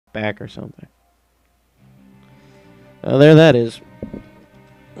back or something. Oh, there that is.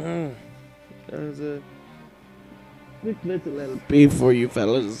 There's a quick little beef for you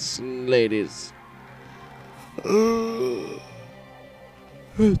fellas and ladies. I'm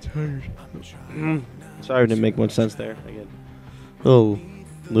tired. Sorry, didn't make much sense there. I get a little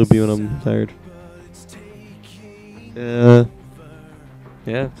loopy when I'm tired.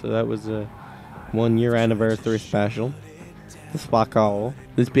 Yeah, so that was a 1 year anniversary special. The Spackle.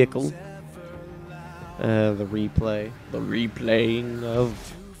 This pickle. The replaying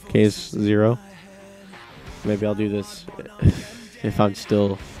of Case 0. Maybe I'll do this if I'm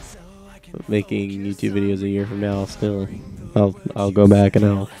still making YouTube videos a year from now. I'll go back and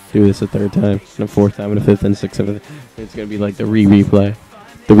I'll do this a third time, and a fourth time, and a fifth, and a sixth, and it's gonna be like the replay,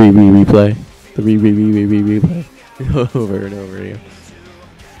 the replay, the replay, over and over again.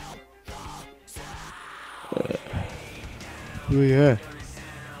 Oh yeah.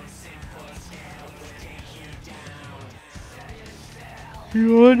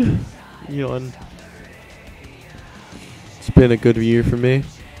 Yawn. It's been a good year for me.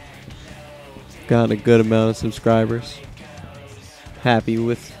 Gotten a good amount of subscribers. Happy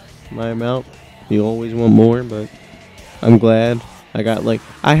with my amount. You always want more, but I'm glad.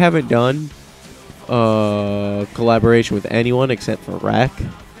 I haven't done collaboration with anyone except for Rack.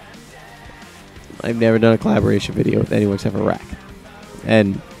 I've never done a collaboration video with anyone except for Rack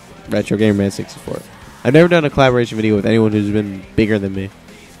and Retro Gamer Man 64. I've never done a collaboration video with anyone who's been bigger than me.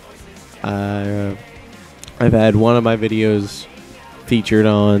 I've had one of my videos featured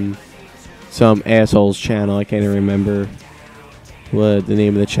on some asshole's channel. I can't even remember what the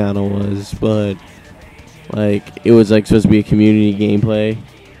name of the channel was, but it was supposed to be a community gameplay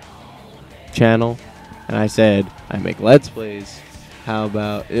channel, and I said I make Let's Plays. How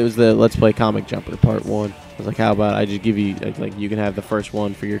about it was the Let's Play Comic Jumper Part 1. I was like, how about I just give you you can have the first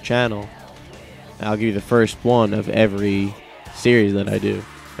one for your channel. I'll give you the first one of every series that I do,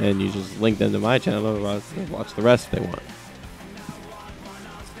 and you just link them to my channel. Otherwise, they'll watch the rest if they want.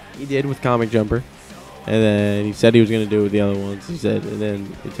 He did with Comic Jumper, and then he said he was going to do it with the other ones. He said, and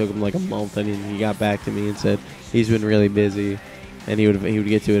then it took him like a month, and he got back to me and said he's been really busy, and he would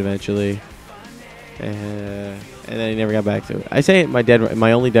get to it eventually. And then he never got back to it. I say it in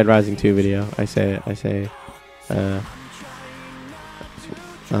my only Dead Rising 2 video. I say the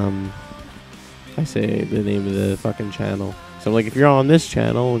name of the fucking channel. So I'm like, if you're on this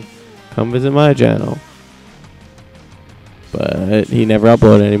channel, come visit my channel. But he never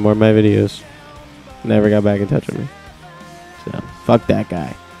uploaded any more of my videos. Never got back in touch with me. So, fuck that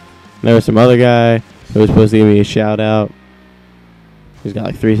guy. There was some other guy who was supposed to give me a shout out. He's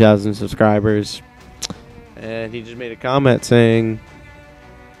got 3,000 subscribers. And he just made a comment saying,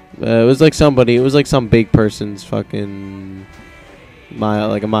 it was some big person's fucking a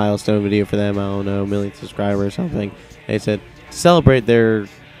milestone video for them. I don't know, 1 million subscribers or something. They said, to celebrate their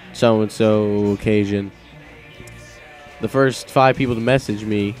so-and-so occasion, the first 5 people to message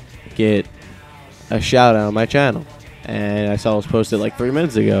me get a shout out on my channel. And I saw it was posted 3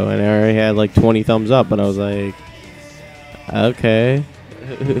 minutes ago, and I already had 20 thumbs up, and I was like, okay.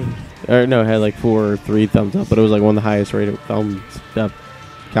 Or no, it had 4 or 3 thumbs up, but it was one of the highest rated thumbs up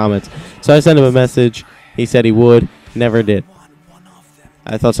comments. So I sent him a message. He said he would. Never did.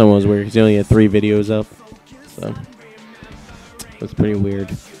 I thought someone was weird because he only had 3 videos up. So it was pretty weird.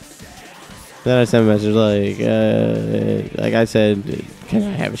 Then I sent a message I said, can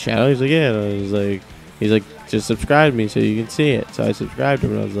I have a shout out? He's like, yeah. And he's like, just subscribe to me so you can see it. So I subscribed to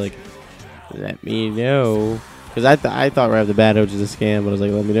him, and I was like, let me know. Because I thought right off the bat it was just a scam, but I was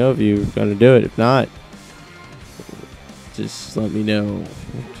like, let me know if you're going to do it. If not, just let me know.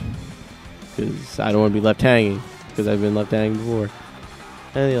 Because I don't want to be left hanging. Because I've been left hanging before.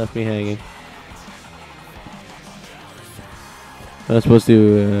 And he left me hanging. I was supposed to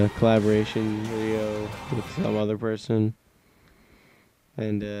do a collaboration video with some other person.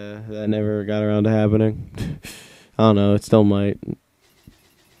 And that never got around to happening. I don't know. It still might.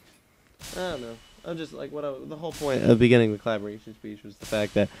 I don't know. I'm just the whole point of the beginning of the collaboration speech was the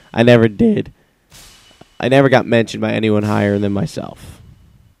fact that I never got mentioned by anyone higher than myself.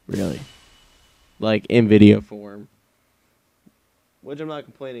 Really. In video form. Which I'm not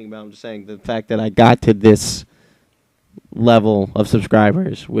complaining about. I'm just saying the fact that I got to this level of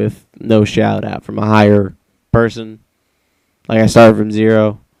subscribers with no shout out from a higher person. I started from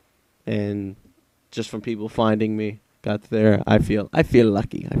 0, and just from people finding me, got there. I feel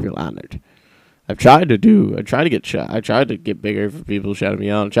lucky. I feel honored. I tried to get bigger for people shouting me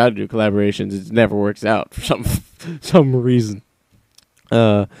out. I tried to do collaborations. It never works out for some reason.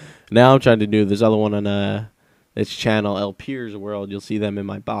 Now I'm trying to do this other one on this channel, LP's World. You'll see them in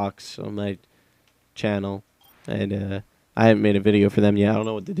my box on my channel, and I haven't made a video for them yet. I don't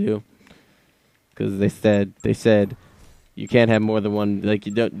know what to do, because they said you can't have more than one. Like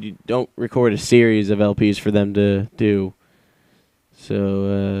you don't record a series of LPs for them to do.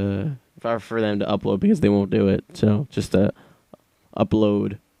 So for them to upload, because they won't do it. So just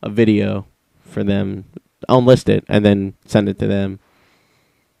upload a video for them, unlist it, and then send it to them.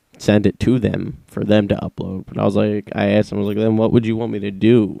 Send it to them for them to upload. But I asked them, I was like, then what would you want me to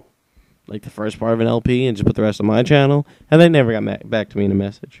do? Like the first part of an LP and just put the rest on my channel? And they never got back to me in a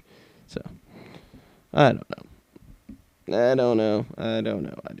message. So, I don't know. I do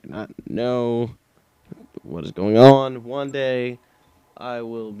not know what is going on. One day, I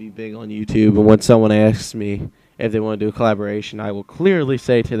will be big on YouTube. And when someone asks me if they want to do a collaboration, I will clearly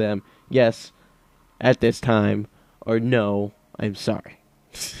say to them, yes, at this time, or no, I'm sorry.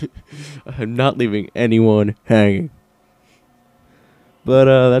 I'm not leaving anyone hanging. But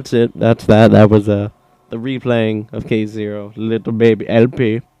that's it. That's that. That was the replaying of K0, Little Baby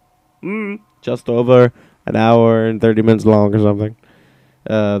LP. Just over an hour and 30 minutes long or something.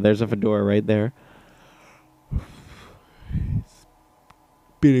 There's a fedora right there. It's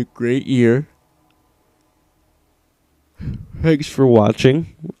been a great year. Thanks for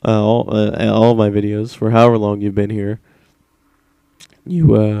watching all of my videos for however long you've been here.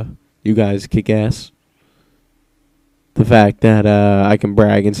 You guys kick ass. The fact that I can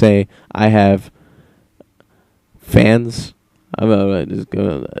brag and say I have fans. I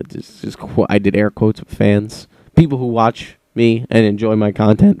did air quotes with fans. People who watch me and enjoy my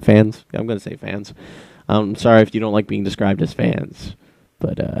content. Fans. I'm gonna say fans. I'm sorry if you don't like being described as fans,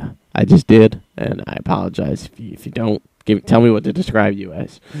 but I just did, and I apologize if you don't. Tell me what to describe you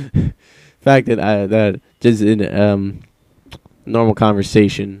as. The fact that just in normal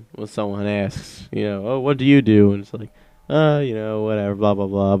conversation when someone asks, oh, what do you do? And it's like, whatever, blah blah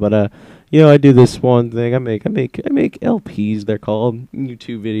blah. But I do this one thing. I make LPs. They're called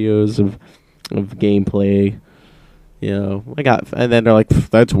YouTube videos of gameplay. And then they're like,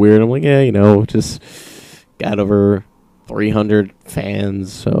 that's weird. I'm like, yeah, just got over 300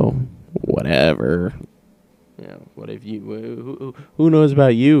 fans, so whatever. What if you? Who knows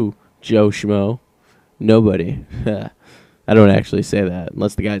about you, Joe Schmo? Nobody. I don't actually say that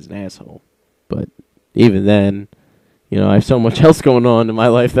unless the guy's an asshole. But even then, I have so much else going on in my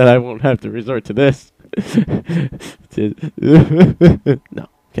life that I won't have to resort to this. No,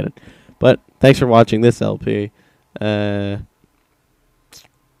 kidding. But thanks for watching this LP. Thanks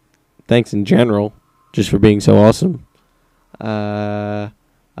in general, just for being so awesome.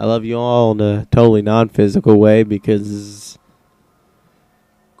 I love you all in a totally non-physical way because,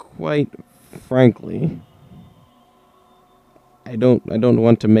 quite frankly, I don't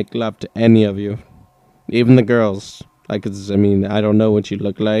want to make love to any of you, even the girls. I don't know what you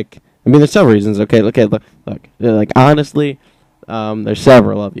look like. There's several reasons. Okay, look. Like honestly, there's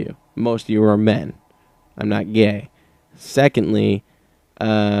several of you. Most of you are men. I'm not gay. Secondly,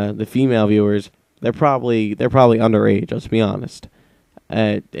 the female viewers, they're probably underage. Let's be honest.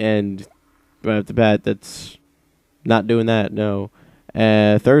 And right off the bat, that's not doing that. No.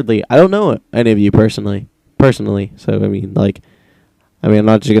 Thirdly, I don't know any of you personally. So I'm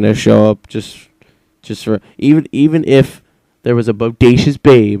not just gonna show up just for even if there was a bodacious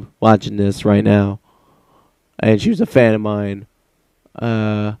babe watching this right now, and she was a fan of mine.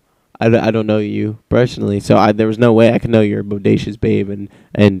 I don't know you personally, so there was no way I could know you're a bodacious babe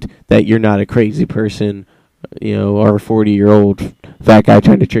and that you're not a crazy person, or a 40-year-old fat guy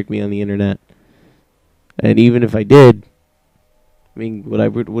trying to trick me on the internet. And even if I did,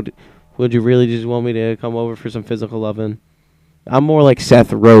 would you really just want me to come over for some physical loving? I'm more like Seth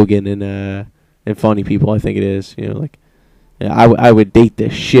Rogen in Funny People, I think it is. I would date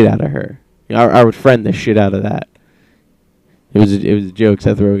the shit out of her. I would friend the shit out of that. It was a joke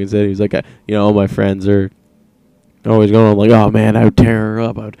Seth Rogen said. He was like, all my friends are always going on like, oh man, I would tear her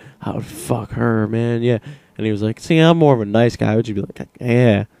up. I would fuck her, man. Yeah. And he was like, see, I'm more of a nice guy. Would you be like,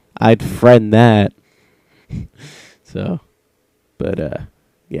 yeah, I'd friend that. So, but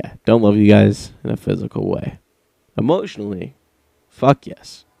yeah, don't love you guys in a physical way. Emotionally, fuck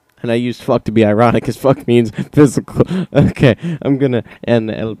yes. And I used fuck to be ironic because fuck means physical. Okay, I'm going to end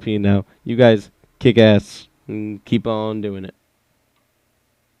the LP now. You guys kick ass and keep on doing it.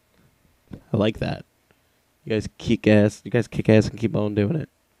 I like that. You guys kick ass. You guys kick ass and keep on doing it.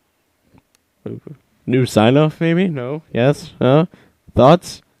 New sign off, maybe? No? Yes?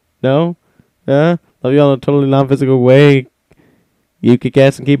 Thoughts? No? Love you all in a totally non physical way. You kick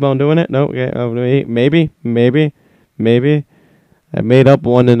ass and keep on doing it? No? Okay. Maybe. I made up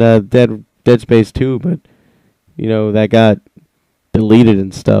one in Dead Space 2, but that got deleted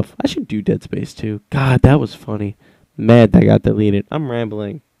and stuff. I should do Dead Space 2. God, that was funny. Mad that got deleted. I'm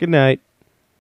rambling. Good night.